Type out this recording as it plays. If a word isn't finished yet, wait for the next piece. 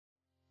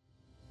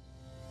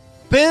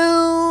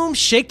Boom,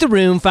 shake the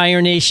room,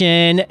 Fire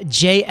Nation.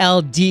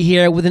 JLD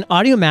here with an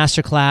audio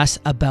masterclass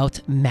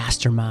about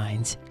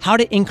masterminds. How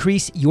to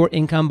increase your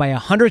income by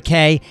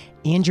 100K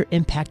and your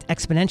impact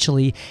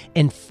exponentially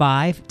in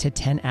 5 to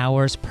 10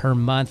 hours per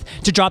month.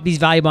 To drop these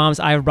value bombs,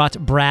 I have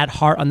brought Brad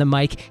Hart on the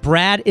mic.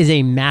 Brad is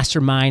a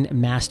mastermind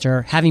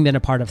master, having been a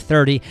part of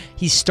 30.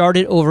 He's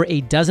started over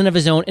a dozen of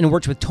his own and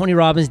worked with Tony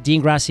Robbins,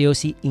 Dean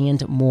Graziosi,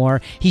 and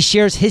more. He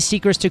shares his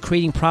secrets to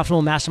creating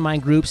profitable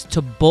mastermind groups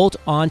to bolt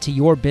onto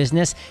your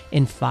business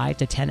in 5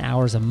 to 10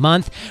 hours a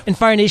month. In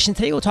Fire Nation,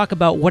 today we'll talk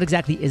about what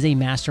exactly is a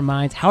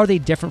mastermind, how are they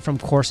different from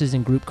courses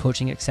and group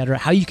coaching, etc.,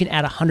 how you can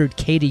add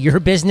 100K to your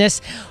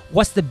business,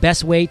 what's the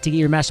best way to get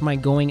your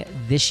mastermind going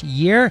this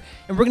year?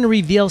 And we're going to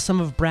reveal some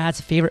of Brad's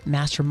favorite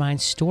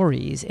mastermind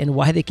stories and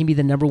why they can be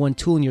the #1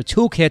 tool in your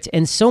toolkit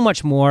and so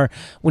much more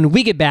when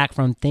we get back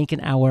from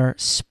thanking our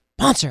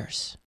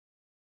sponsors.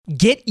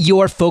 Get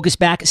your focus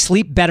back,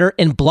 sleep better,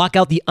 and block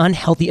out the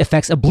unhealthy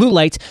effects of blue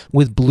light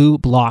with Blue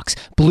Blocks,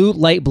 blue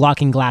light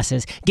blocking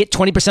glasses. Get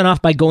 20% off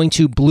by going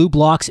to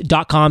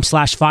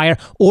blueblocks.com/fire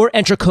or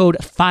enter code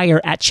FIRE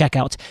at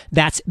checkout.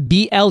 That's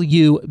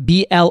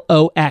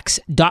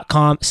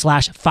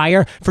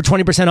BLUBLOX.com/fire for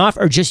 20% off,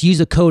 or just use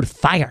the code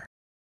FIRE.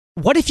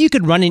 What if you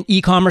could run an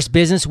e-commerce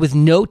business with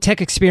no tech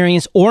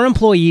experience or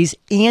employees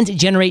and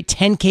generate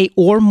 10K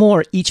or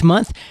more each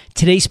month?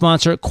 Today's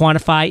sponsor,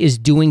 Quantify, is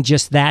doing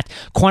just that.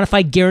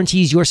 Quantify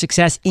guarantees your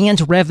success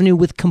and revenue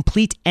with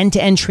complete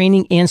end-to-end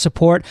training and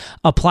support.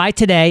 Apply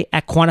today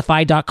at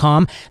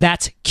quantify.com.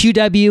 That's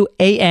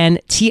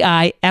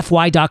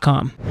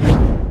QWANTIFY.com.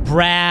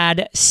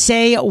 Brad,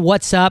 say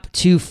what's up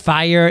to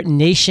Fire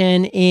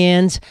Nation,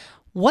 and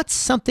what's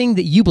something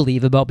that you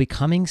believe about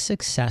becoming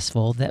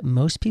successful that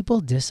most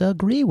people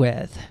disagree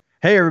with?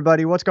 Hey,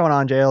 everybody. What's going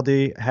on,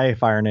 JLD? Hey,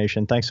 Fire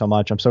Nation. Thanks so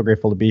much. I'm so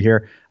grateful to be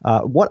here.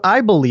 What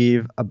I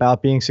believe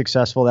about being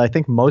successful that I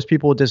think most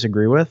people would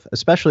disagree with,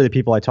 especially the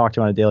people I talk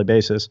to on a daily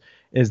basis,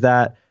 is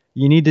that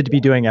you need to be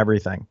doing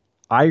everything.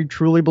 I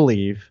truly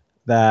believe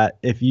that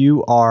if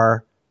you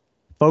are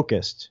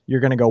focused, you're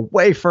going to go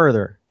way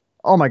further.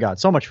 Oh my God,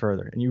 so much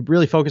further. And you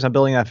really focus on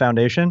building that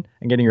foundation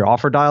and getting your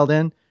offer dialed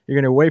in, you're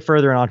going to way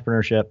further in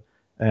entrepreneurship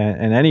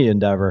and any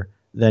endeavor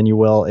than you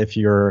will if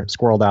you're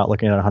squirreled out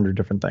looking at 100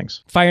 different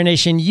things. Fire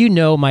Nation, you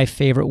know my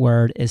favorite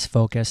word is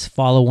focus.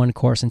 Follow one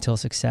course until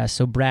success.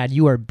 So Brad,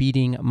 you are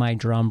beating my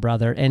drum,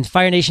 brother. And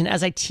Fire Nation,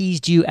 as I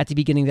teased you at the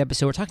beginning of the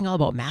episode, we're talking all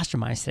about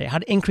masterminds today, how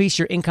to increase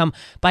your income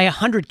by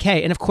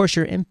 100K and of course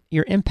your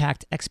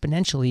impact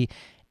exponentially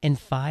in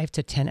 5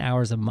 to 10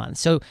 hours a month.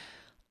 So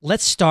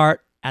let's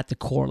start at the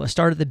core. Let's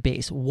start at the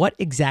base. What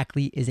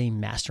exactly is a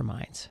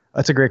mastermind?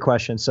 That's a great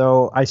question.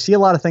 So I see a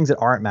lot of things that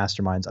aren't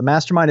masterminds. A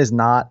mastermind is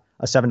not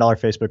a $7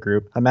 Facebook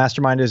group. A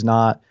mastermind is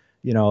not,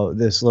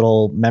 this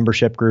little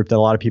membership group that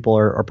a lot of people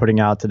are putting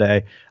out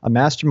today. A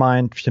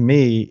mastermind to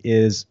me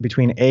is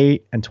between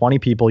 8 and 20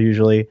 people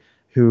usually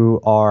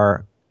who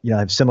are,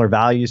 have similar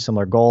values,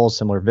 similar goals,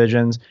 similar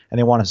visions, and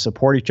they want to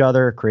support each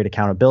other, create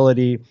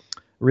accountability,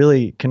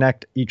 really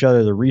connect each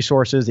other, the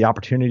resources, the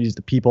opportunities,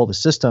 the people, the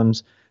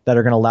systems that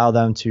are going to allow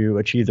them to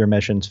achieve their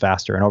missions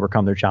faster and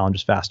overcome their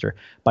challenges faster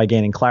by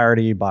gaining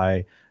clarity,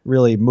 by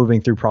really moving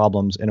through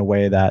problems in a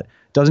way that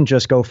doesn't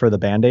just go for the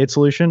Band-Aid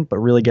solution, but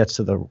really gets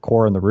to the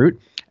core and the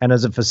root. And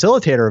as a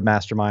facilitator of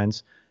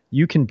masterminds,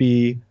 you can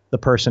be the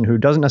person who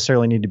doesn't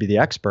necessarily need to be the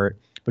expert,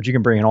 but you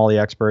can bring in all the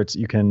experts.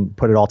 You can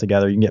put it all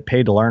together. You can get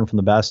paid to learn from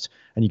the best,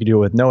 and you can do it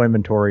with no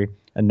inventory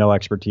and no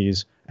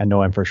expertise and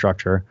no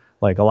infrastructure.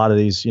 Like a lot of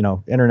these,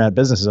 internet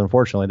businesses,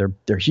 unfortunately,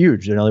 they're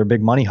huge. They're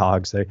big money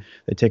hogs. They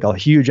take a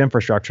huge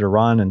infrastructure to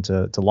run and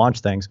to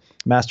launch things.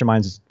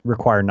 Masterminds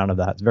require none of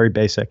that. It's very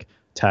basic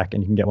tech,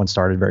 and you can get one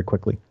started very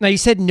quickly. Now, you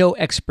said no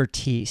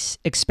expertise.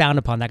 Expound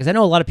upon that, because I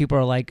know a lot of people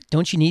are like,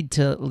 don't you need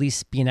to at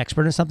least be an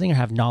expert in something or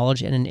have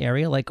knowledge in an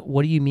area? Like,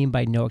 what do you mean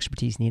by no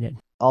expertise needed?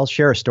 I'll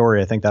share a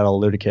story. I think that'll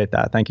elucidate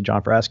that. Thank you,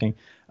 John, for asking.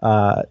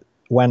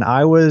 When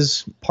I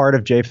was part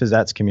of Jay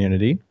Fizette's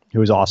community, who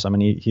was awesome,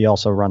 and he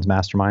also runs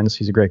masterminds.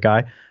 He's a great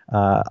guy.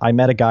 I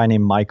met a guy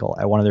named Michael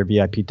at one of their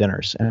VIP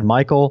dinners, and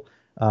Michael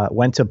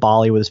went to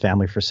Bali with his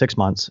family for 6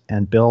 months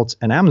and built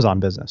an Amazon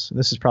business.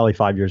 This is probably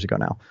 5 years ago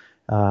now.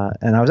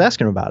 And I was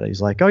asking him about it.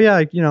 He's like, oh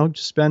yeah,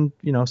 just spend,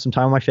 some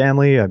time with my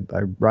family. I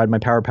ride my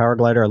power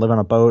glider. I live on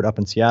a boat up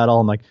in Seattle.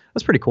 I'm like,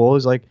 that's pretty cool.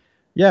 He's like,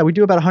 yeah, we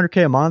do about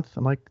 100K a month.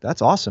 I'm like,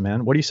 that's awesome,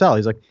 man. What do you sell?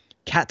 He's like,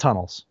 cat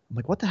tunnels. I'm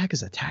like, what the heck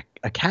is a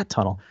cat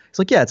tunnel? He's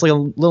like, yeah, it's like a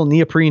little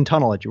neoprene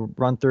tunnel that you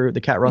run through.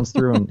 The cat runs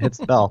through and hits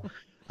the bell.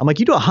 I'm like,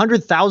 you do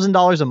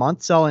 $100,000 a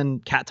month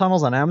selling cat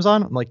tunnels on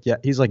Amazon? I'm like, yeah.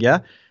 He's like, yeah.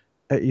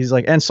 He's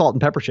like, and salt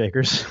and pepper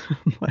shakers.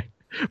 Like,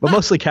 but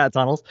mostly cat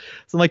tunnels.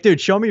 So I'm like, dude,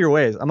 show me your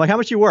ways. I'm like, how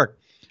much you work?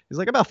 He's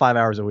like, about 5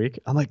 hours a week.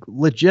 I'm like,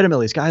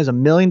 legitimately, this guy has $1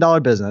 million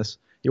business.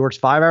 He works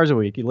 5 hours a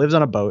week. He lives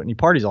on a boat and he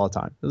parties all the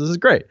time. This is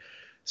great.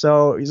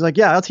 So he's like,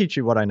 yeah, I'll teach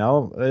you what I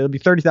know. It'll be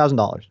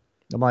 $30,000.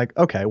 I'm like,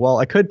 okay, well,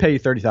 I could pay you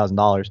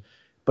 $30,000,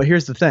 but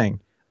here's the thing.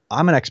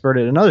 I'm an expert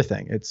at another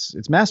thing. It's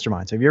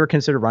masterminds. Have you ever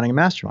considered running a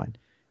mastermind?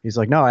 He's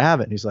like, no, I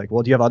haven't. He's like,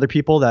 well, do you have other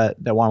people that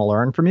want to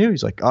learn from you?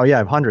 He's like, oh yeah, I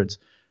have hundreds.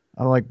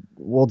 I'm like,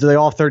 well, do they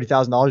all have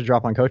 $30,000 to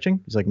drop on coaching?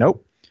 He's like,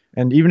 nope.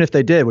 And even if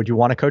they did, would you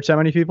want to coach that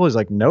many people? He's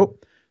like,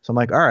 nope. So I'm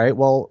like, all right,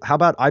 well, how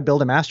about I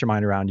build a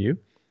mastermind around you?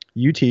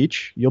 You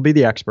teach, you'll be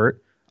the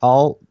expert.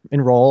 I'll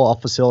enroll, I'll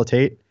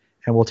facilitate,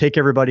 and we'll take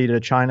everybody to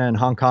China and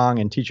Hong Kong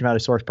and teach them how to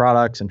source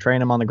products and train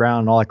them on the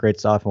ground and all that great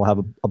stuff. And we'll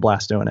have a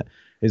blast doing it.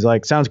 He's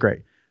like, sounds great.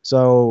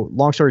 So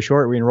long story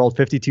short, we enrolled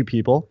 52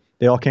 people.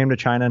 They all came to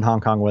China and Hong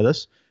Kong with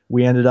us.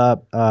 We ended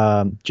up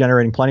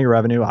generating plenty of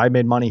revenue. I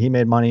made money. He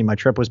made money. My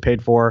trip was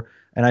paid for.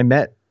 And I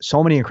met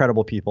so many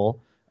incredible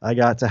people. I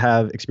got to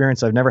have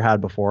experience I've never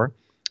had before,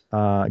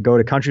 go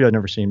to countries I've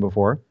never seen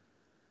before.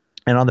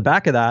 And on the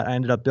back of that, I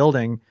ended up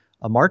building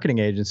a marketing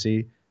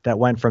agency that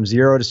went from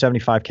 0 to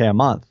 75K a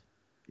month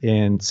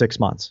in 6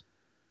 months.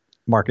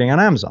 Marketing on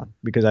Amazon,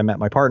 because I met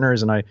my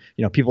partners and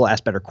people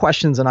asked better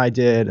questions than I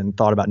did and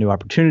thought about new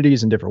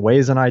opportunities in different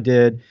ways than I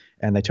did.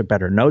 And they took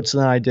better notes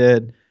than I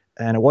did.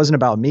 And it wasn't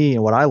about me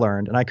and what I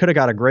learned. And I could have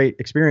got a great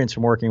experience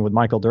from working with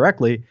Michael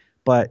directly,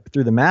 but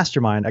through the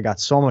mastermind, I got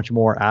so much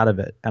more out of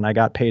it and I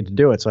got paid to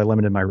do it. So I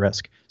limited my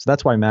risk. So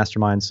that's why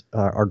masterminds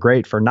are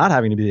great for not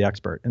having to be the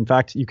expert. In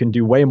fact, you can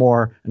do way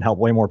more and help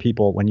way more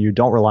people when you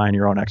don't rely on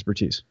your own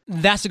expertise.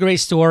 That's a great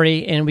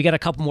story. And we got a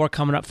couple more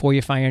coming up for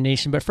you, Fire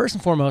Nation. But first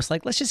and foremost,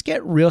 let's just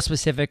get real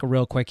specific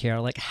real quick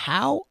here.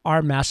 How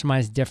are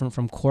masterminds different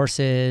from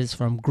courses,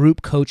 from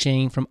group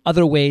coaching, from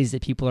other ways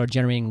that people are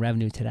generating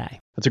revenue today?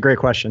 That's a great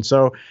question.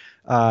 So,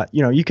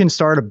 you can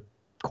start a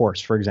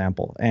course, for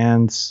example,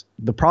 and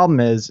the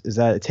problem is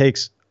that it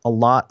takes a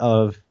lot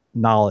of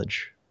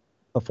knowledge,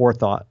 a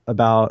forethought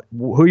about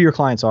who your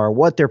clients are,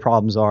 what their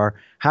problems are,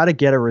 how to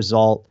get a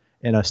result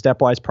in a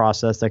stepwise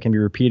process that can be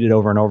repeated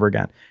over and over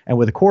again. And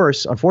with a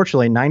course,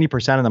 unfortunately,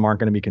 90% of them aren't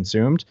going to be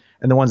consumed.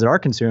 And the ones that are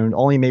consumed,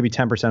 only maybe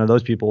 10% of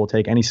those people will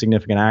take any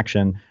significant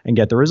action and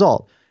get the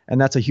result. And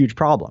that's a huge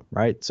problem,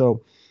 right?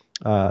 So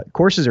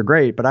courses are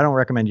great, but I don't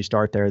recommend you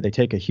start there. They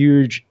take a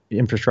huge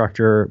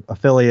infrastructure,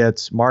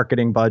 affiliates,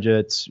 marketing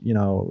budgets,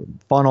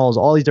 funnels,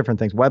 all these different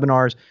things,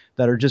 webinars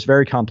that are just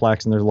very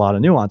complex, and there's a lot of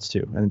nuance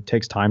too, and it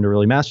takes time to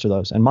really master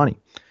those and money.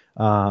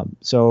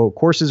 So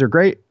courses are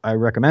great. I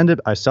recommend it.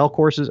 I sell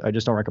courses. I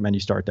just don't recommend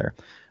you start there.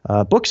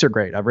 Books are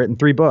great. I've written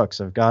 3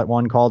 books. I've got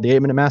one called The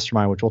 8-Minute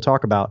Mastermind, which we'll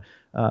talk about.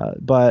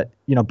 But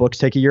books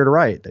take a year to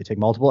write. They take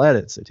multiple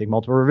edits. They take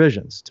multiple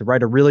revisions. To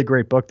write a really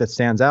great book that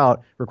stands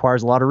out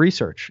requires a lot of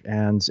research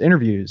and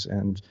interviews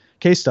and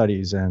case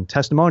studies and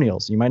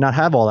testimonials. You might not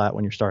have all that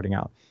when you're starting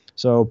out.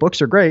 So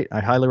books are great. I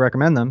highly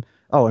recommend them.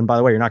 Oh, and by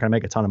the way, you're not going to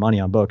make a ton of money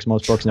on books.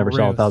 Most books never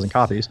sell 1,000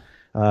 copies.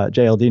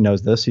 JLD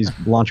knows this. He's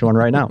launching one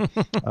right now.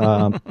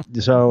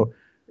 So,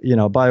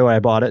 by the way, I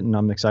bought it and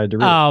I'm excited to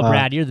read it. Oh,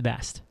 Brad, you're the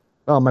best.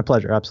 Oh, my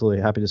pleasure.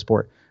 Absolutely. Happy to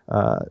support.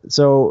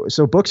 So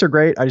books are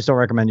great. I just don't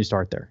recommend you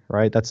start there,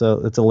 right? That's a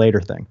later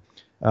thing.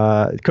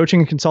 Coaching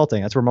and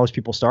consulting, that's where most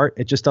people start.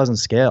 It just doesn't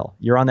scale.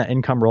 You're on that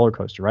income roller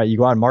coaster, right? You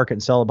go out and market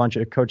and sell a bunch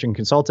of coaching and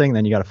consulting,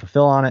 then you got to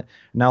fulfill on it.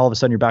 Now all of a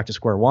sudden you're back to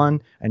square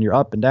one and you're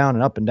up and down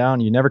and up and down.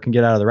 You never can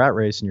get out of the rat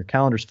race and your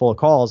calendar's full of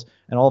calls.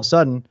 And all of a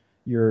sudden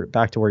you're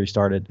back to where you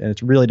started. And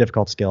it's really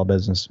difficult to scale a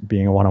business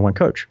being a one-on-one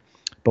coach.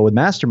 But with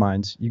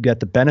masterminds, you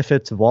get the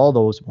benefits of all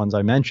those ones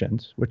I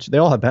mentioned, which they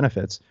all have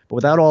benefits, but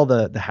without all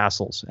the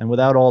hassles and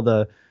without all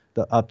the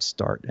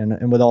upstart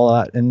and with all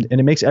that. And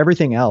it makes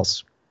everything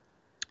else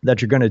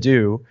that you're going to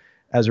do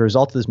as a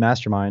result of this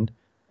mastermind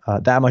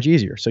that much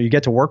easier. So you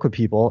get to work with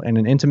people in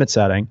an intimate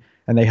setting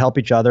and they help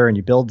each other and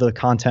you build the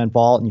content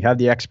vault and you have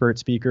the expert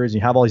speakers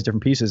and you have all these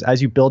different pieces.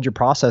 As you build your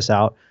process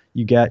out,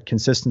 you get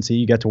consistency,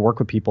 you get to work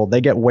with people. They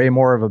get way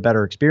more of a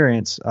better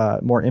experience,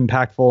 more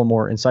impactful,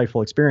 more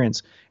insightful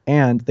experience.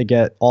 And they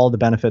get all the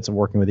benefits of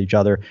working with each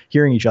other,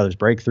 hearing each other's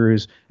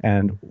breakthroughs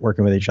and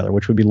working with each other,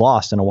 which would be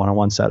lost in a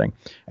one-on-one setting.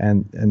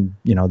 And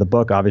the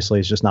book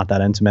obviously is just not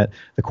that intimate.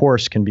 The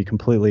course can be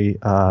completely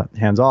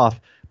hands-off,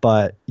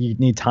 but you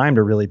need time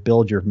to really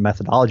build your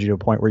methodology to a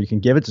point where you can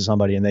give it to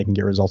somebody and they can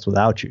get results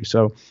without you.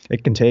 So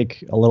it can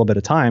take a little bit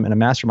of time, and a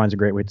mastermind is a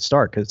great way to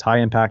start because it's high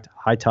impact,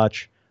 high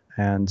touch,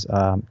 and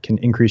can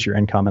increase your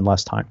income in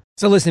less time.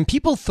 So listen,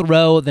 people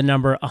throw the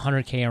number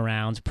 100K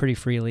around pretty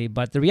freely,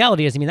 but the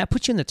reality is, that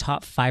puts you in the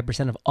top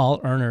 5% of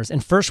all earners in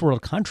first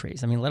world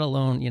countries. Let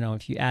alone,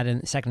 if you add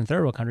in second and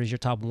third world countries, you're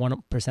top 1%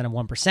 of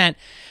 1%.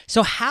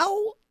 So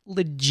how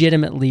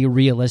legitimately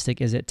realistic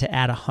is it to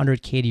add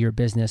 100K to your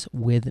business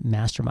with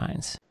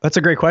masterminds? That's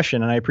a great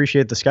question. And I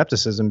appreciate the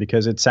skepticism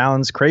because it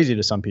sounds crazy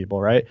to some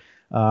people, right?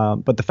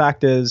 But the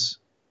fact is,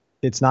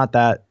 it's not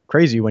that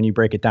crazy when you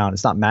break it down.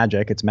 It's not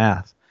magic, it's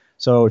math.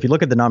 So if you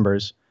look at the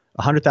numbers,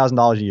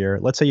 $100,000 a year,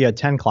 let's say you had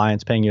 10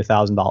 clients paying you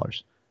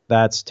 $1,000.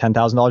 That's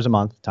 $10,000 a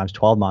month times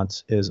 12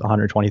 months is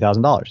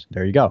 $120,000.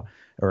 There you go.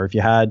 Or if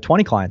you had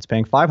 20 clients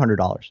paying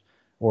 $500,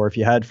 or if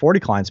you had 40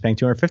 clients paying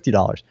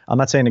 $250. I'm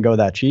not saying to go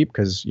that cheap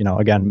because,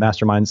 again,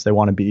 masterminds, they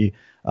want to be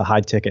a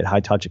high ticket, high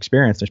touch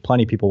experience. There's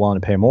plenty of people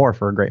willing to pay more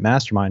for a great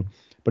mastermind.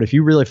 But if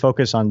you really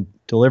focus on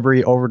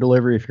delivery, over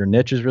delivery, if your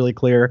niche is really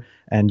clear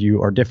and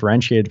you are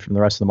differentiated from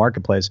the rest of the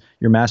marketplace,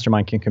 your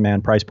mastermind can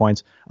command price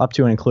points up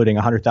to and including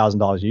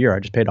 $100,000 a year. I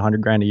just paid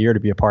 $100,000 a year to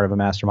be a part of a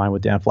mastermind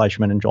with Dan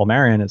Fleischman and Joel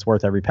Marion. It's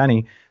worth every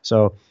penny.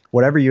 So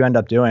whatever you end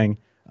up doing,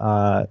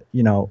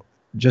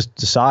 just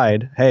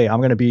decide, hey, I'm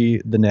going to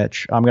be the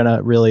niche. I'm going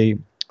to really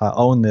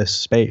own this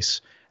space.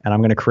 And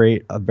I'm going to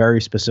create a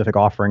very specific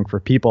offering for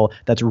people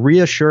that's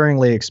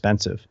reassuringly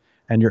expensive,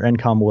 and your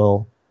income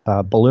will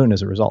balloon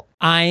as a result.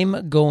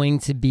 I'm going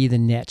to be the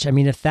niche. I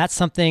mean, if that's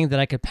something that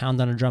I could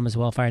pound on a drum as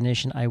well, Fire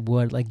Nation, I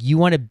would. Like, you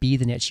want to be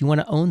the niche. You want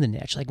to own the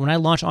niche. Like, when I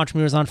launched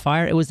Entrepreneurs on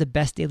Fire, it was the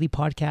best daily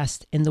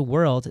podcast in the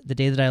world. The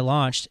day that I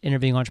launched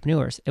Interviewing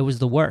Entrepreneurs, it was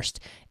the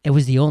worst. It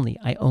was the only.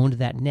 I owned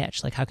that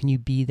niche. Like, how can you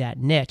be that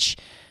niche?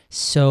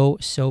 So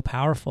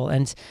powerful.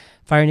 And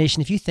Fire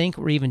Nation, if you think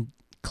we're even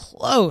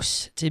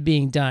close to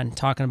being done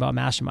talking about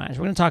masterminds,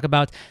 we're going to talk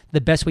about the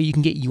best way you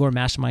can get your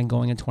mastermind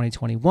going in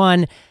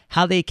 2021,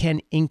 how they can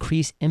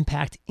increase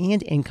impact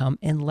and income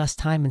in less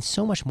time, and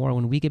so much more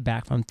when we get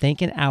back from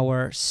thanking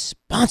our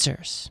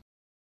sponsors.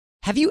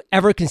 Have you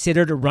ever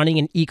considered running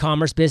an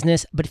e-commerce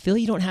business, but feel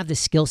you don't have the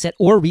skill set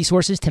or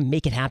resources to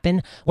make it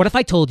happen? What if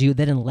I told you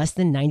that in less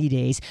than 90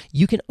 days,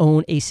 you can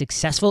own a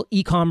successful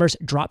e-commerce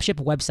dropship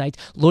website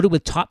loaded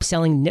with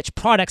top-selling niche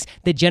products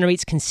that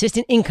generates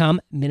consistent income,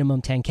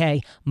 minimum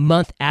 10K,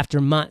 month after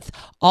month?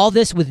 All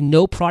this with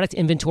no product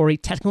inventory,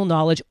 technical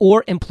knowledge,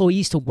 or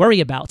employees to worry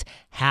about.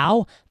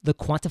 How? The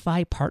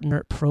Quantify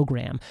Partner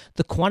Program.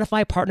 The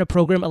Quantify Partner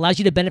Program allows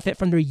you to benefit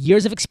from their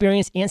years of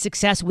experience and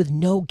success with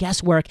no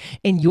guesswork,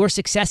 and your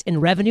success and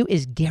revenue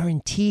is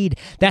guaranteed.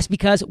 That's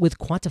because with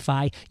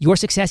Quantify, your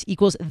success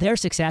equals their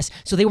success,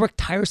 so they work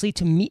tirelessly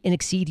to meet and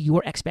exceed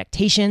your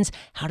expectations.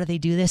 How do they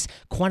do this?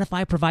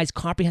 Quantify provides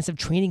comprehensive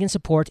training and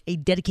support, a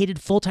dedicated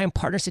full-time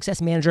partner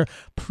success manager,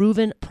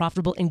 proven,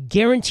 profitable, and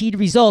guaranteed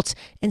results,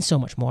 and so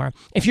much more.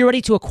 If you're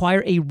ready to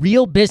acquire a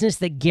real business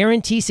that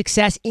guarantees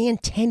success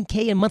and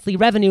 10K in monthly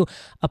revenue,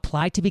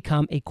 apply to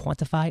become a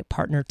Quantify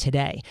partner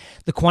today.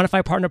 The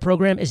Quantify Partner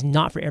Program is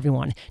not for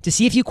everyone. To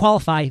see if you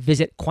qualify,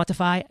 visit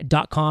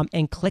quantify.com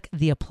and click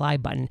the apply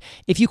button.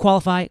 If you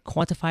qualify,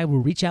 Quantify will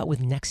reach out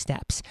with next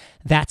steps.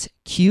 That's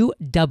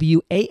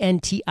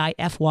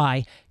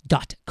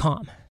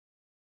QWANTIFY.com.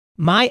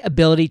 My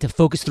ability to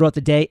focus throughout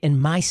the day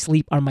and my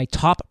sleep are my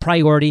top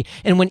priority.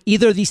 And when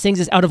either of these things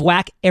is out of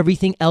whack,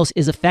 everything else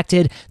is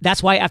affected.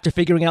 That's why after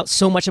figuring out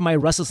so much of my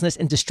restlessness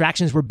and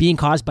distractions were being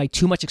caused by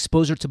too much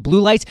exposure to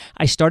blue light,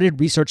 I started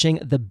researching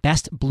the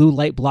best blue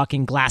light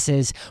blocking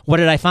glasses. What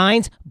did I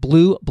find?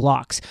 Blue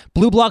Blocks.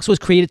 Blue Blocks was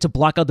created to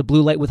block out the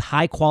blue light with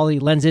high quality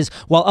lenses,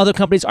 while other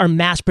companies are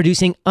mass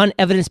producing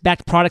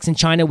unevidence-backed products in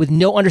China with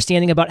no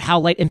understanding about how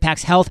light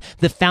impacts health.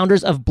 The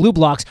founders of Blue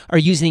Blocks are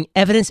using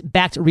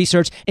evidence-backed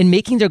research and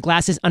making their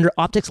glasses under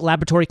optics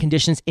laboratory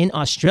conditions in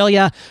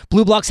Australia.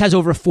 Blue Blocks has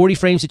over 40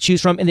 frames to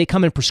choose from, and they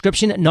come in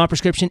prescription,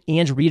 non-prescription,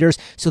 and readers,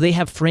 so they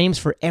have frames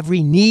for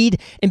every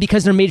need. And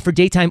because they're made for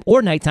daytime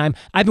or nighttime,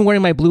 I've been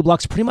wearing my Blue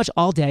Blocks pretty much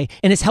all day,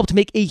 and it's helped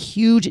make a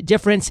huge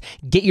difference.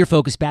 Get your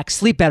focus back,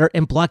 sleep better,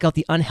 and block out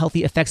the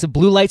unhealthy effects of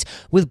blue lights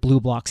with Blue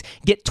Blocks.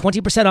 Get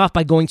 20% off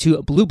by going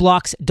to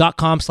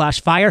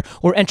blueblocks.com/fire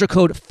or enter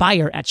code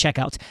FIRE at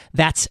checkout.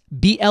 That's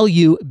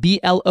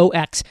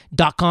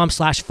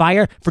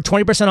BLUBLOX.com/fire for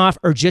 20% off,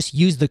 or just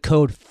use the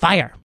code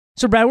FIRE.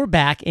 So Brad, we're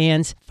back,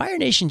 and Fire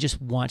Nation just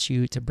wants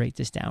you to break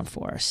this down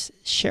for us.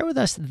 Share with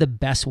us the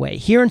best way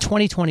here in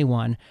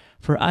 2021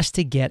 for us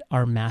to get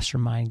our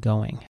mastermind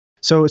going.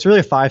 So it's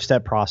really a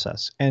 5-step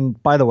process.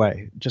 And by the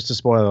way, just a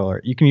spoiler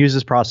alert, you can use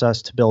this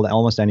process to build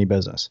almost any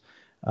business,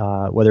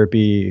 whether it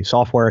be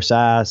software,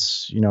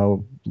 SaaS,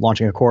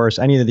 launching a course,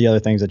 any of the other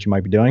things that you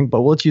might be doing. But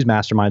let's use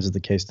Masterminds as the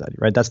case study,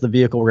 right? That's the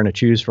vehicle we're going to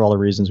choose for all the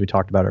reasons we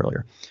talked about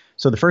earlier.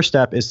 So the first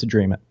step is to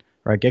dream it.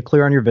 Right? Get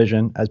clear on your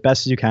vision as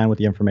best as you can with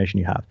the information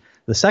you have.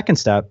 The second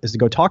step is to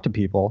go talk to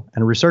people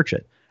and research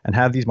it and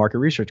have these market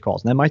research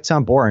calls. And that might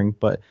sound boring,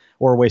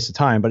 or a waste of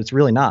time, but it's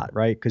really not,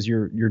 right? Because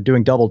you're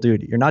doing double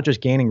duty. You're not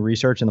just gaining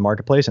research in the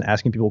marketplace and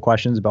asking people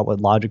questions about what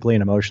logically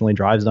and emotionally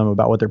drives them,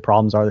 about what their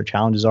problems are, their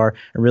challenges are,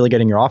 and really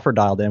getting your offer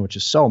dialed in, which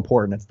is so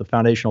important. It's the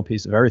foundational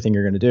piece of everything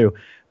you're going to do.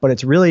 But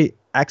it's really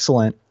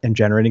excellent in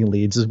generating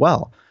leads as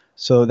well.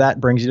 So that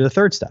brings you to the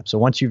third step. So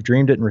once you've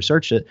dreamed it and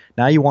researched it,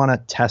 now you want to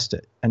test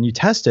it. And you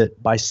test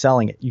it by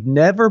selling it. You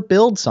never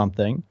build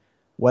something,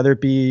 whether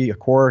it be a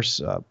course,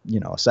 a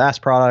SaaS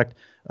product,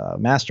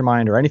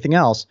 mastermind, or anything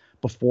else,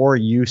 before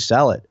you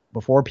sell it,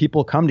 before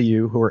people come to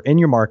you who are in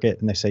your market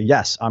and they say,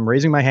 yes, I'm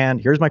raising my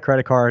hand. Here's my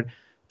credit card.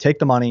 Take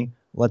the money.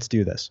 Let's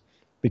do this.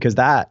 Because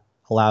that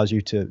allows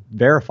you to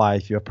verify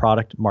if you have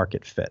product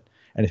market fit.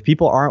 And if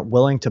people aren't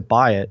willing to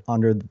buy it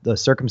under the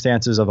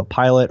circumstances of a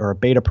pilot or a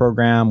beta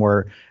program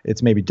where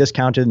it's maybe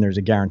discounted and there's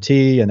a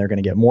guarantee and they're going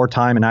to get more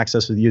time and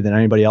access with you than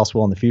anybody else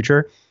will in the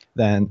future,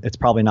 then it's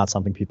probably not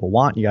something people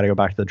want. You got to go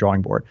back to the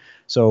drawing board.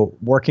 So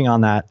working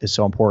on that is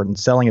so important.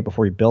 Selling it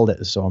before you build it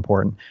is so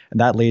important. And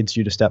that leads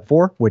you to step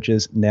 4, which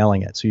is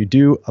nailing it. So you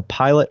do a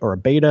pilot or a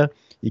beta,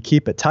 you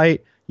keep it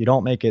tight, you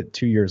don't make it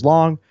 2 years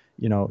long,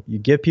 you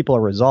give people a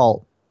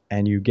result,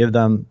 and you give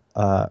them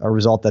a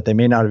result that they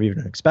may not have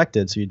even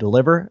expected. So you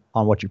deliver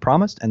on what you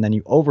promised, and then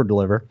you over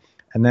deliver.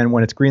 And then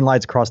when it's green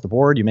lights across the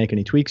board, you make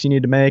any tweaks you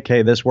need to make.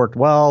 Hey, this worked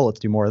well. Let's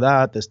do more of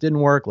that. This didn't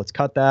work. Let's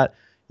cut that.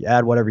 You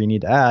add whatever you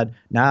need to add.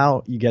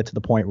 Now you get to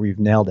the point where you've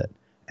nailed it.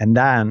 And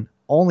then,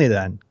 only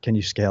then, can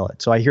you scale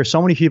it. So I hear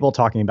so many people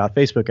talking about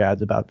Facebook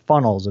ads, about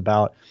funnels,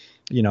 about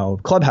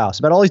Clubhouse,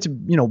 about all these,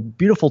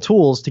 beautiful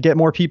tools to get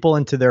more people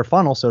into their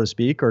funnel, so to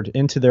speak, or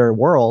into their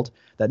world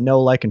that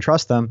know, like, and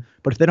trust them.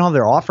 But if they don't have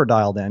their offer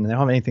dialed in and they don't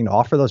have anything to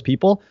offer those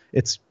people,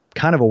 it's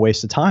kind of a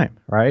waste of time,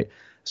 right?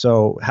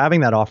 So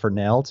having that offer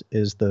nailed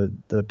is the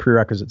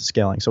prerequisite to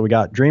scaling. So we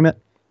got dream it,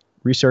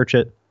 research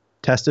it,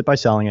 test it by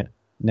selling it,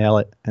 nail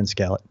it, and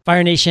scale it.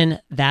 Fire Nation,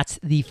 that's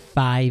the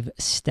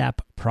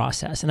 5-step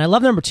process. And I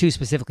love number 2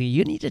 specifically.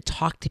 You need to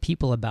talk to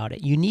people about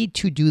it. You need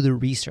to do the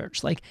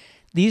research. Like,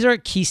 these are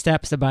key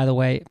steps that, by the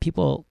way,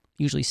 people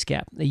usually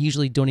skip. They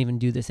usually don't even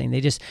do this thing.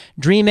 They just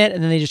dream it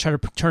and then they just try to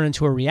turn it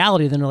into a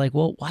reality. Then they're like,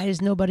 well, why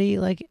is nobody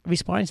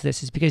responding to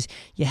this? It's because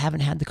you haven't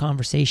had the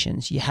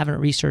conversations. You haven't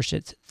researched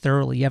it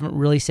thoroughly. You haven't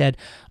really said,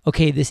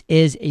 okay, this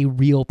is a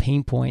real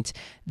pain point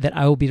that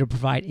I will be able to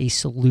provide a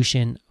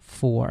solution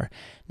for.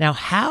 Now,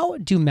 how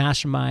do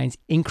masterminds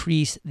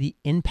increase the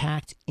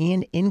impact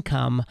and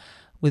income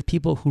with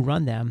people who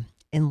run them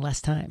in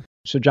less time?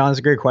 So John, it's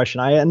a great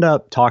question. I end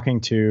up talking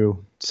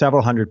to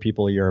several hundred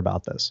people a year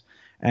about this.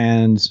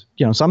 And,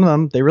 some of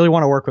them, they really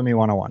want to work with me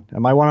one-on-one.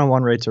 And my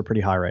one-on-one rates are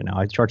pretty high right now.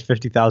 I charge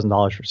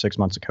 $50,000 for 6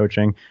 months of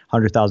coaching,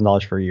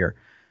 $100,000 for a year.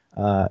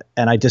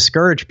 And I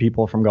discourage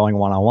people from going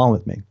one-on-one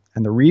with me.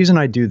 And the reason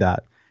I do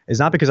that is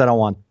not because I don't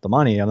want the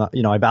money. I'm not,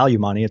 I value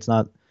money.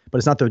 But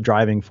it's not the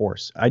driving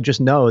force. I just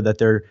know that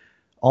they're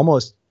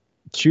almost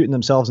shooting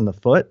themselves in the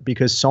foot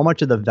because so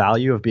much of the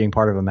value of being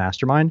part of a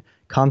mastermind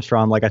comes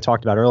from, like I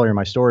talked about earlier in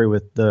my story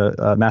with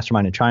the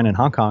mastermind in China and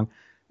Hong Kong,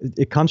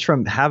 it comes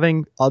from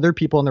having other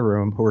people in the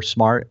room who are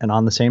smart and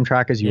on the same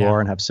track as you are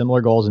and have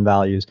similar goals and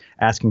values,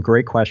 asking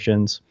great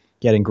questions,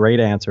 getting great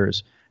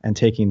answers, and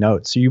taking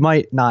notes. So you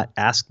might not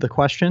ask the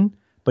question,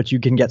 but you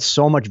can get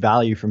so much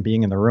value from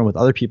being in the room with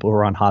other people who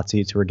are on hot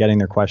seats who are getting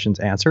their questions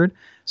answered.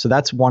 So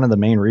that's one of the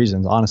main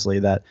reasons, honestly,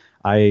 that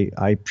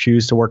I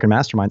choose to work in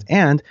masterminds.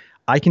 And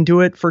I can do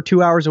it for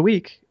 2 hours a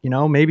week,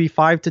 maybe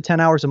 5 to 10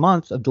 hours a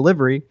month of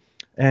delivery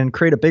and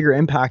create a bigger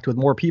impact with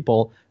more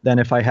people than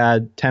if I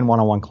had 10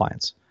 one-on-one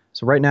clients.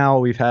 So right now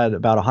we've had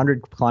about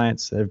 100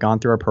 clients that have gone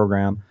through our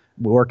program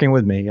working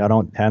with me. I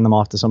don't hand them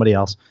off to somebody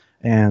else.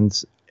 And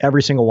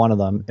every single one of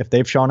them, if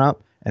they've shown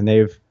up and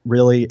they've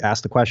really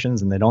asked the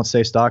questions and they don't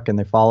stay stuck and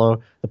they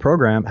follow the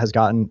program, has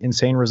gotten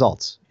insane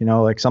results.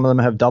 Some of them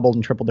have doubled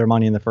and tripled their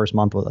money in the first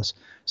month with us.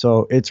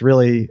 So it's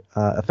really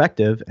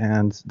effective,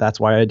 and that's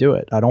why I do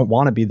it. I don't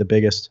want to be the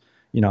biggest,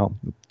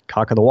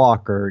 cock of the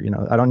walk, or,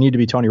 I don't need to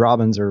be Tony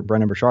Robbins or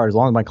Brendan Burchard. As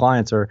long as my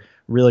clients are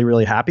really,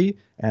 really happy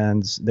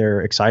and they're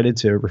excited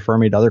to refer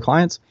me to other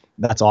clients,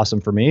 that's awesome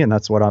for me. And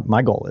that's what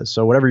my goal is.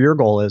 So whatever your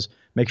goal is,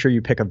 make sure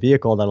you pick a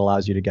vehicle that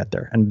allows you to get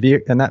there. And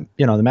that,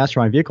 the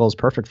mastermind vehicle is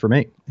perfect for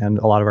me and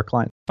a lot of our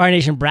clients. Fire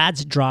Nation,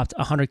 Brad's dropped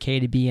 $100K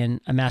to be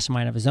in a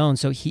mastermind of his own.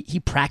 So he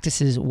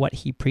practices what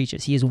he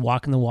preaches. He is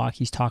walking the walk.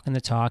 He's talking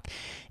the talk.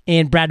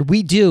 And Brad,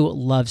 we do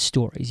love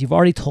stories. You've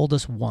already told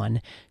us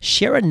one.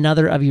 Share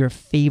another of your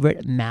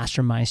favorite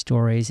mastermind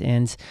stories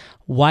and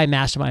why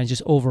masterminds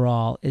just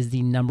overall is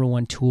the number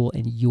one tool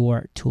in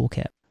your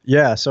toolkit.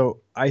 Yeah,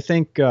 so I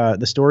think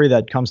the story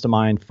that comes to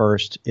mind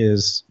first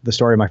is the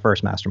story of my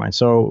first mastermind.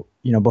 So,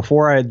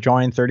 before I had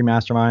joined 30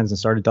 masterminds and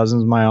started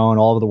dozens of my own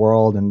all over the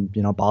world and,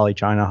 Bali,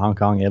 China, Hong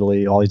Kong,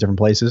 Italy, all these different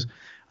places,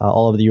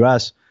 all over the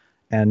US,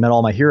 and met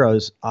all my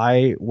heroes,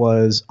 I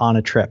was on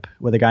a trip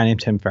with a guy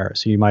named Tim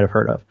Ferriss, who you might have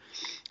heard of.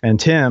 And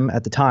Tim,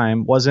 at the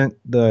time, wasn't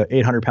the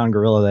 800-pound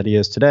gorilla that he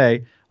is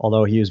today,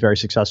 although he was very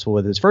successful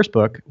with his first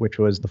book, which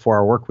was The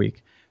 4-Hour Workweek.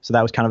 So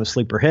that was kind of a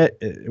sleeper hit.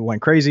 It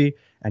went crazy.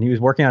 And he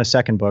was working on a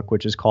second book,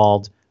 which is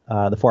called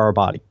The 4-Hour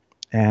Body.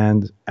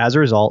 And as a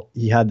result,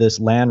 he had this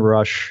Land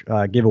Rush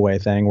giveaway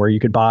thing where you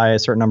could buy a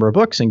certain number of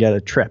books and get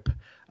a trip.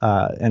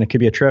 And it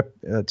could be a trip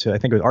to, I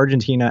think it was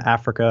Argentina,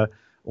 Africa,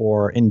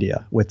 or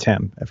India with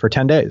Tim for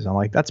 10 days. I'm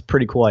like, that's a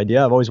pretty cool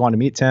idea. I've always wanted to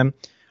meet Tim.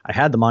 I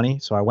had the money,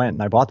 so I went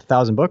and I bought the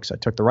 1,000 books. I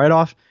took the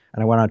write-off,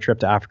 and I went on a trip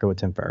to Africa with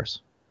Tim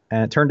Ferriss.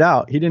 And it turned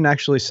out he didn't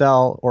actually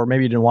sell, or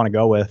maybe he didn't want to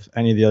go with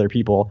any of the other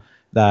people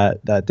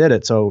that did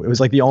it. So it was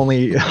like the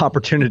only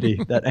opportunity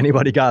that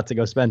anybody got to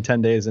go spend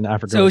 10 days in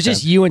Africa. So it was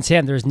just you and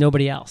Tim. There was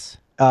nobody else.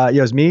 It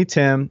was me,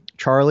 Tim,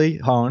 Charlie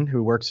Hone,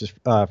 who works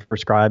for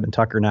Scribe and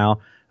Tucker now.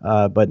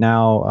 But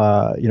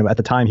now, at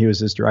the time he was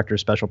his director of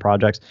special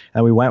projects.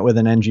 And we went with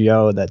an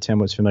NGO that Tim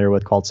was familiar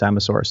with called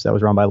Samasource that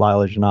was run by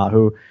Lila Janah,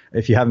 who,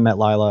 if you haven't met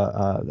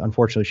Lila,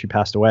 unfortunately she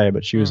passed away,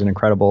 but she was an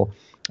incredible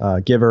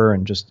giver,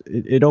 and just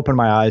it opened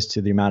my eyes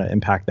to the amount of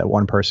impact that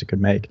one person could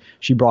make.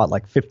 She brought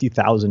like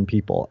 50,000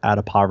 people out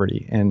of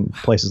poverty in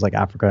places like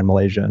Africa and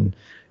Malaysia, and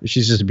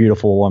she's just a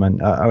beautiful woman.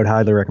 I would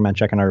highly recommend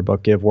checking out her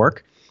book, Give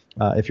Work,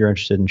 if you're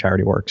interested in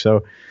charity work.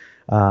 So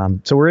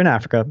we're in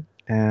Africa,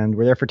 and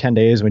we're there for 10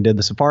 days. We did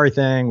the safari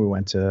thing. We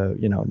went to,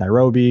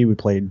 Nairobi. We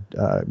played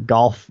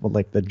golf with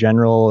like the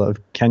general of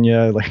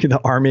Kenya, like the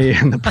army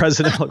and the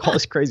president, like all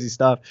this crazy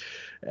stuff.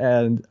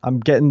 And I'm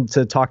getting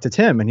to talk to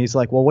Tim, and he's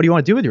like, well, what do you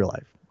want to do with your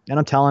life? And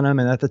I'm telling him.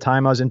 And at the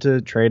time I was into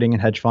trading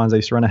and hedge funds. I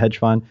used to run a hedge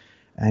fund.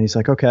 And he's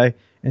like, okay,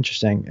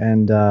 interesting.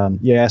 And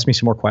he asked me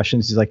some more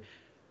questions. He's like,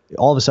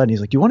 all of a sudden,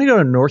 he's like, do you want to go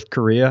to North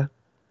Korea?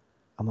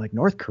 I'm like,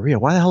 North Korea?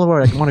 Why the hell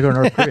would I want to go to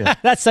North Korea?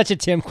 That's such a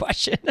Tim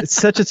question. It's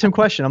such a Tim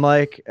question. I'm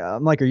like,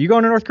 are you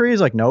going to North Korea?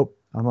 He's like, nope.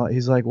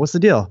 He's like, what's the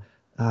deal?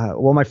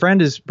 Well, my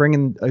friend is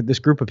bringing this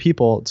group of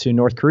people to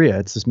North Korea.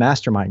 It's this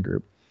mastermind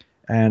group.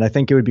 And I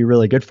think it would be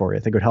really good for you.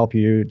 I think it would help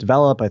you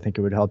develop. I think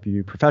it would help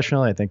you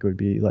professionally. I think it would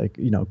be like,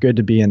 good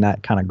to be in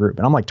that kind of group.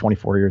 And I'm like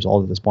 24 years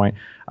old at this point.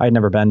 I had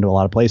never been to a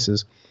lot of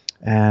places.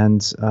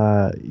 And,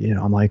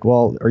 I'm like,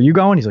 well, are you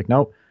going? He's like,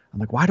 nope. I'm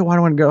like, why do I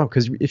want to go?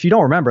 Because if you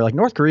don't remember, like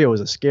North Korea was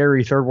a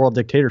scary third world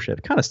dictatorship.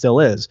 It kind of still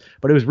is,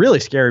 but it was really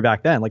scary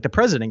back then. Like the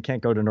president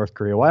can't go to North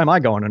Korea. Why am I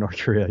going to North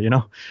Korea?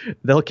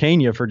 They'll cane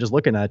you for just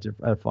looking at you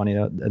funny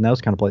and those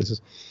kind of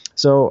places.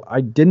 So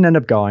I didn't end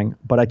up going,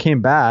 but I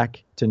came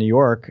back to New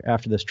York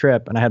after this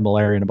trip, and I had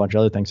malaria and a bunch of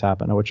other things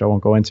happen, which I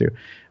won't go into.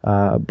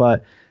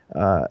 But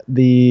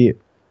the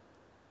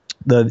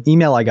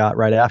email I got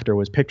right after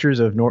was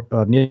pictures of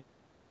Neil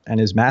and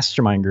his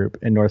mastermind group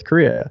in North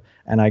Korea.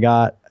 And I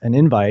got an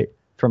invite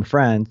from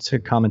friends to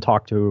come and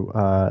talk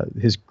to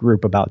his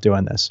group about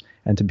doing this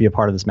and to be a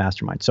part of this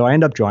mastermind. So I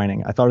ended up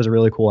joining. I thought it was a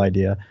really cool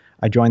idea.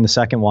 I joined the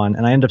second one,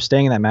 and I ended up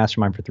staying in that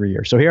mastermind for 3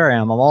 years. So here I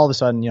am. I'm all of a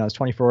sudden, this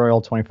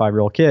 24-year-old,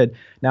 25-year-old kid.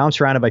 Now I'm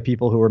surrounded by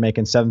people who are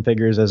making 7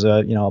 figures as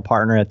a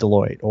partner at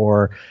Deloitte,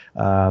 or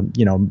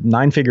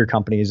 9-figure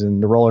companies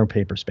in the roller and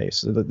paper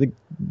space. The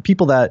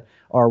people that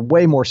are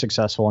way more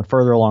successful and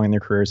further along in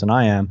their careers than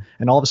I am.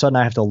 And all of a sudden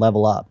I have to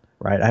level up,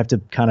 right? I have to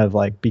kind of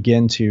like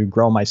begin to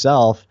grow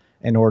myself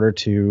in order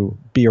to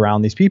be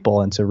around these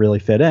people and to really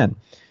fit in.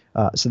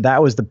 So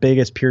that was the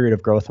biggest period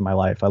of growth in my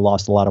life. I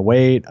lost a lot of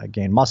weight. I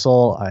gained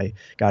muscle. I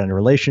got into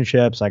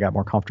relationships. I got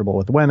more comfortable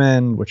with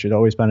women, which had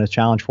always been a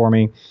challenge for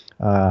me.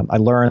 I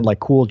learned like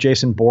cool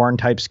Jason Bourne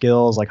type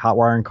skills, like hot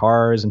wiring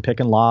cars and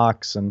picking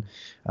locks and,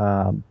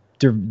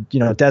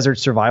 desert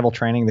survival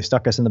training. They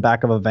stuck us in the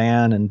back of a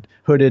van and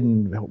hooded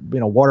and,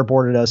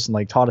 waterboarded us and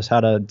like taught us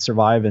how to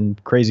survive in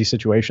crazy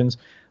situations.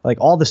 Like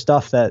all the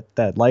stuff that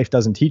life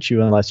doesn't teach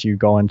you unless you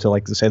go into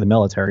like, say, the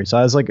military. So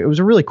I was like, it was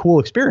a really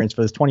cool experience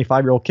for this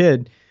 25-year-old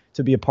kid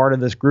to be a part of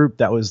this group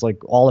that was like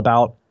all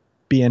about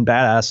being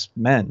badass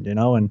men,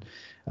 and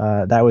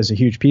that was a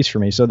huge piece for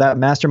me. So that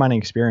masterminding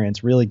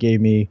experience really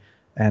gave me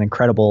an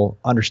incredible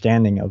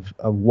understanding of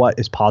what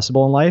is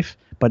possible in life,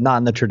 but not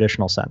in the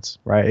traditional sense,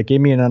 right? It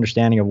gave me an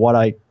understanding of what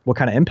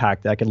kind of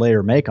impact I could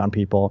later make on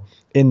people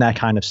in that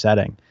kind of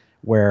setting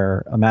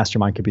where a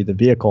mastermind could be the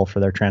vehicle for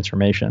their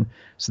transformation.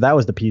 So that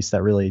was the piece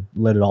that really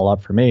lit it all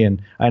up for me.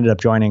 And I ended up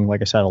joining, like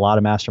I said, a lot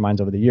of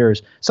masterminds over the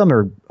years. Some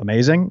are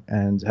amazing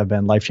and have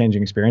been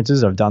life-changing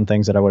experiences. I've done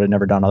things that I would have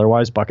never done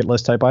otherwise, bucket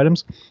list type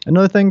items. And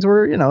other things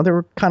were, they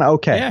were kind of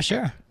okay. Yeah,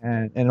 sure.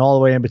 And all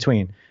the way in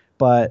between.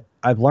 But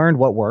I've learned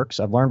what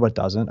works. I've learned what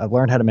doesn't. I've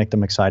learned how to make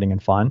them exciting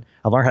and fun.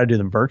 I've learned how to do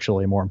them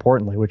virtually, more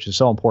importantly, which is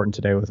so important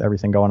today with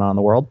everything going on in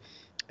the world.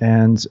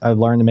 And I've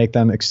learned to make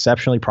them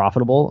exceptionally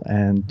profitable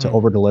and to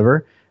over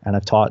deliver. And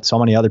I've taught so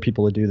many other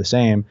people to do the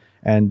same.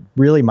 And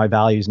really my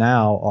values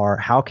now are,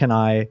 how can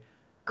I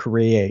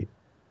create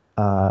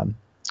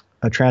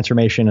a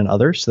transformation in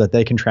others so that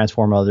they can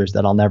transform others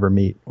that I'll never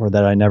meet or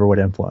that I never would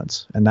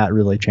influence. And that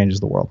really changes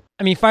the world.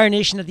 I mean, Fire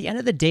Nation, at the end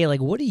of the day,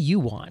 like, what do you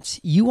want?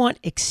 You want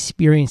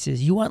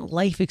experiences. You want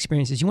life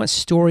experiences. You want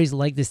stories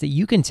like this that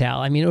you can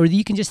tell. I mean, or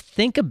you can just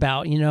think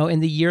about, in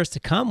the years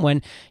to come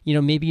when,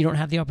 maybe you don't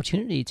have the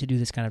opportunity to do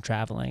this kind of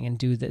traveling and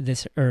do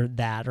this or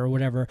that or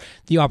whatever,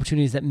 the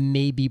opportunities that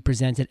may be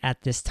presented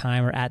at this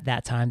time or at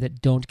that time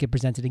that don't get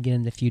presented again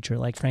in the future.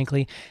 Like,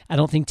 frankly, I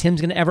don't think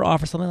Tim's going to ever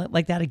offer something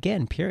like that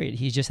again, period.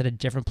 He's just at a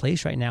different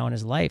place right now in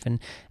his life.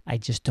 And I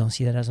just don't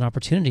see that as an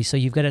opportunity. So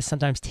you've got to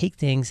sometimes take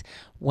things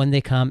when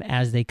they come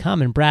as they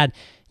come. And Brad,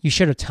 you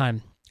shared a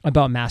ton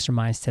about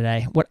masterminds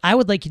today. What I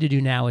would like you to do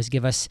now is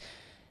give us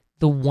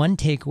the one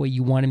takeaway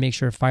you want to make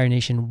sure Fire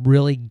Nation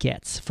really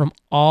gets from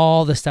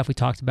all the stuff we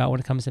talked about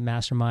when it comes to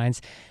masterminds.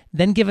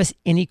 Then give us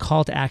any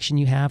call to action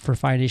you have for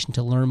Fire Nation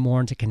to learn more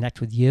and to connect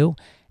with you.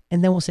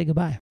 And then we'll say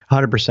goodbye.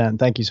 100%.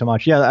 Thank you so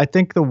much. Yeah, I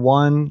think the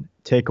one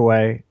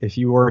takeaway, if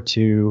you were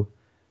to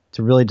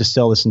really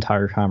distill this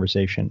entire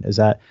conversation, is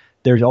that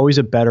there's always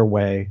a better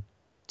way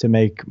to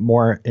make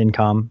more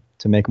income,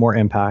 to make more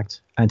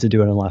impact, and to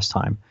do it in less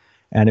time.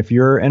 And if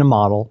you're in a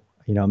model,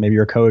 maybe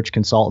you're a coach,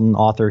 consultant,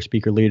 author,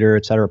 speaker, leader,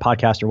 et cetera,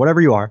 podcaster,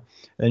 whatever you are,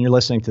 and you're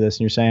listening to this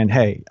and you're saying,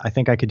 hey, I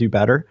think I could do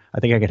better. I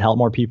think I could help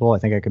more people. I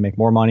think I could make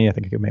more money. I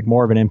think I could make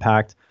more of an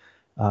impact.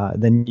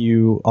 Then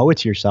you owe it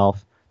to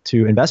yourself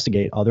to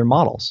investigate other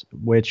models,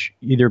 which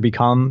either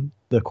become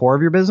the core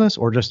of your business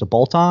or just a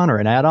bolt-on or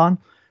an add-on.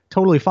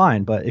 Totally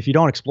fine. But if you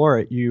don't explore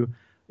it,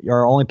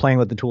 you're only playing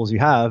with the tools you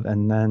have,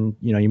 and then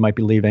you might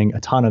be leaving a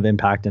ton of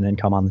impact and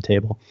income on the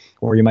table,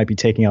 or you might be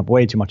taking up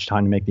way too much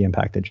time to make the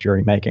impact that you're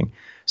already making.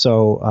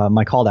 So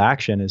my call to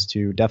action is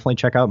to definitely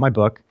check out my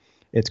book.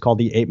 It's called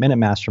the 8-Minute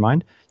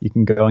Mastermind. You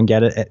can go and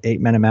get it at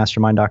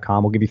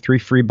 8minutemastermind.com. We'll give you 3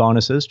 free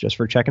bonuses just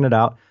for checking it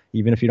out.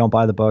 Even if you don't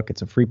buy the book,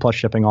 it's a free plus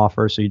shipping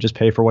offer. So you just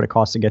pay for what it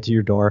costs to get to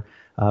your door.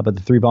 But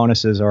the 3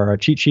 bonuses are a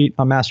cheat sheet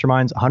on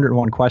masterminds,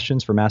 101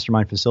 questions for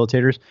mastermind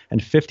facilitators,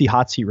 and 50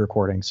 hot seat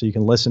recordings. So you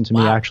can listen to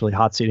me actually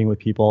hot seating with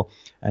people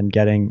and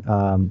getting,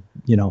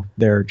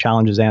 their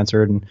challenges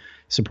answered and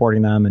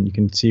supporting them. And you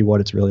can see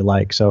what it's really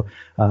like. So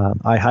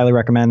I highly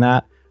recommend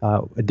that.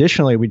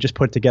 Additionally, we just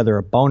put together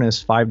a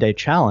bonus 5-day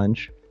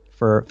challenge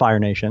for Fire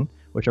Nation,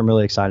 which I'm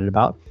really excited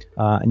about.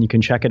 And you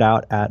can check it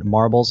out at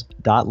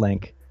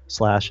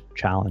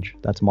marbles.link/challenge.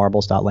 That's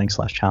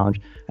marbles.link/challenge.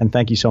 And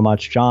thank you so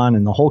much, John,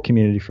 and the whole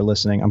community for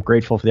listening. I'm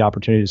grateful for the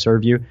opportunity to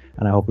serve you,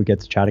 and I hope we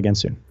get to chat again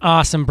soon.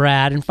 Awesome,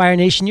 Brad. And Fire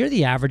Nation, you're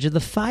the average of the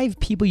 5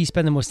 people you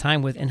spend the most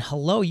time with. And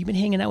hello, you've been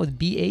hanging out with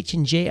BH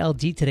and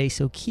JLD today,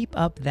 so keep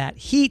up that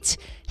heat.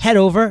 Head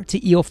over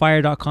to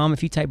eofire.com.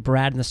 If you type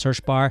Brad in the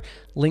search bar,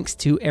 links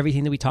to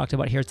everything that we talked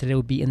about here today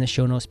will be in the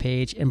show notes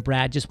page. And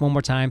Brad, just one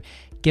more time,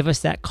 give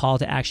us that call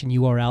to action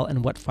URL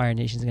and what Fire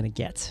Nation is going to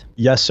get.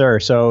 Yes, sir.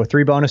 So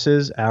 3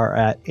 bonuses are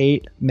at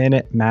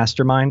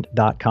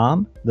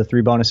 8minutemastermind.com. The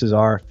 3 bonuses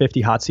are 50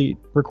 hot seat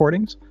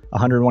recordings,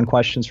 101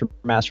 questions for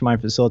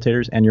mastermind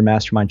facilitators, and your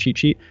mastermind cheat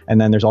sheet.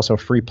 And then there's also a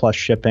free plus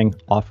shipping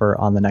offer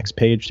on the next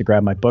page to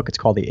grab my book. It's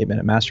called the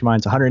 8-Minute Mastermind.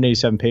 It's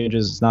 187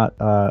 pages. It's not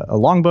a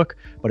long book,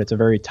 but it's a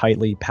very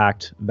tightly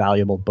packed,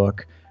 valuable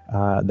book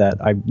that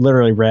I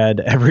literally read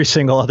every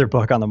single other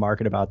book on the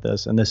market about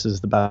this, and this is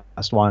the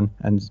best one,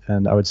 and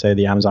I would say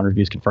the Amazon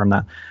reviews confirm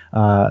that.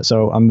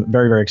 So I'm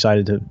very, very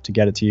excited to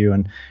get it to you,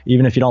 and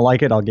even if you don't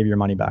like it, I'll give you your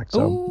money back,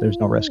 so there's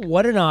no risk.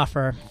 What an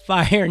offer.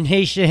 Fire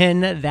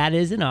Nation, that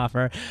is an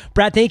offer.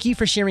 Brad, thank you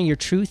for sharing your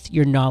truth,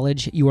 your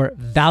knowledge, your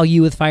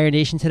value with Fire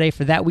Nation today.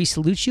 For that, we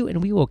salute you,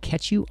 and we will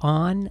catch you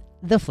on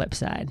the flip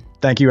side.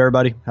 Thank you,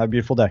 everybody. Have a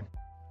beautiful day.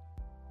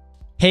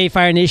 Hey,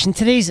 Fire Nation.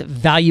 Today's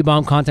Value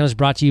Bomb content was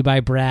brought to you by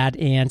Brad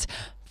and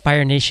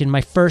Fire Nation.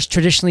 My first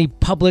traditionally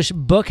published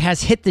book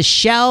has hit the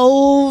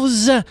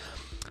shelves.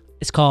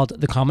 It's called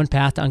The Common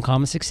Path to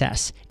Uncommon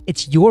Success.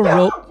 It's your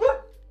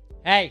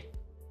Hey,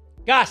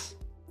 Gus.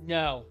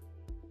 No.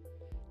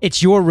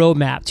 It's your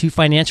roadmap to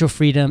financial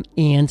freedom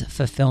and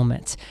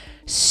fulfillment.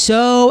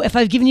 So if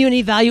I've given you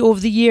any value over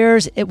the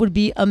years, it would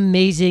be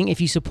amazing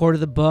if you supported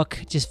the book.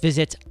 Just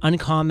visit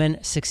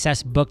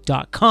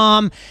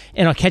uncommonsuccessbook.com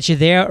and I'll catch you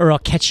there, or I'll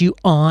catch you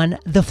on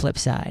the flip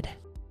side.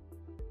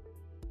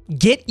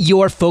 Get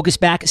your focus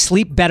back,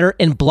 sleep better,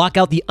 and block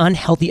out the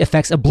unhealthy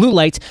effects of blue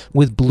light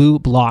with Blue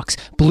Blocks,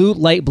 blue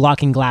light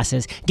blocking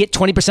glasses. Get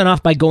 20%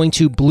 off by going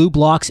to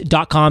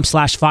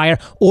blueblocks.com/fire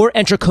or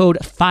enter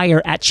code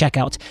FIRE at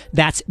checkout.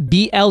 That's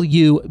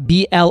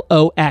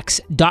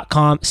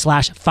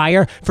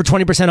BLUBLOX.com/fire for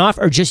 20% off,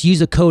 or just use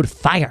the code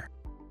FIRE.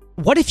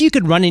 What if you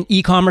could run an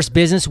e-commerce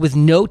business with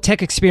no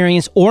tech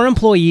experience or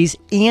employees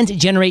and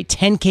generate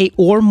 $10K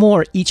or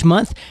more each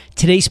month?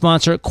 Today's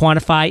sponsor,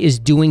 Quantify, is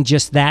doing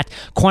just that.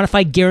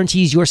 Quantify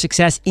guarantees your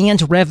success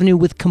and revenue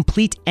with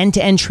complete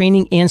end-to-end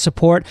training and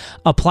support.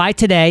 Apply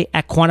today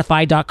at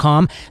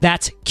quantify.com.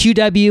 That's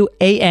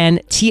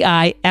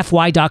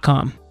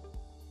QWANTIFY.com.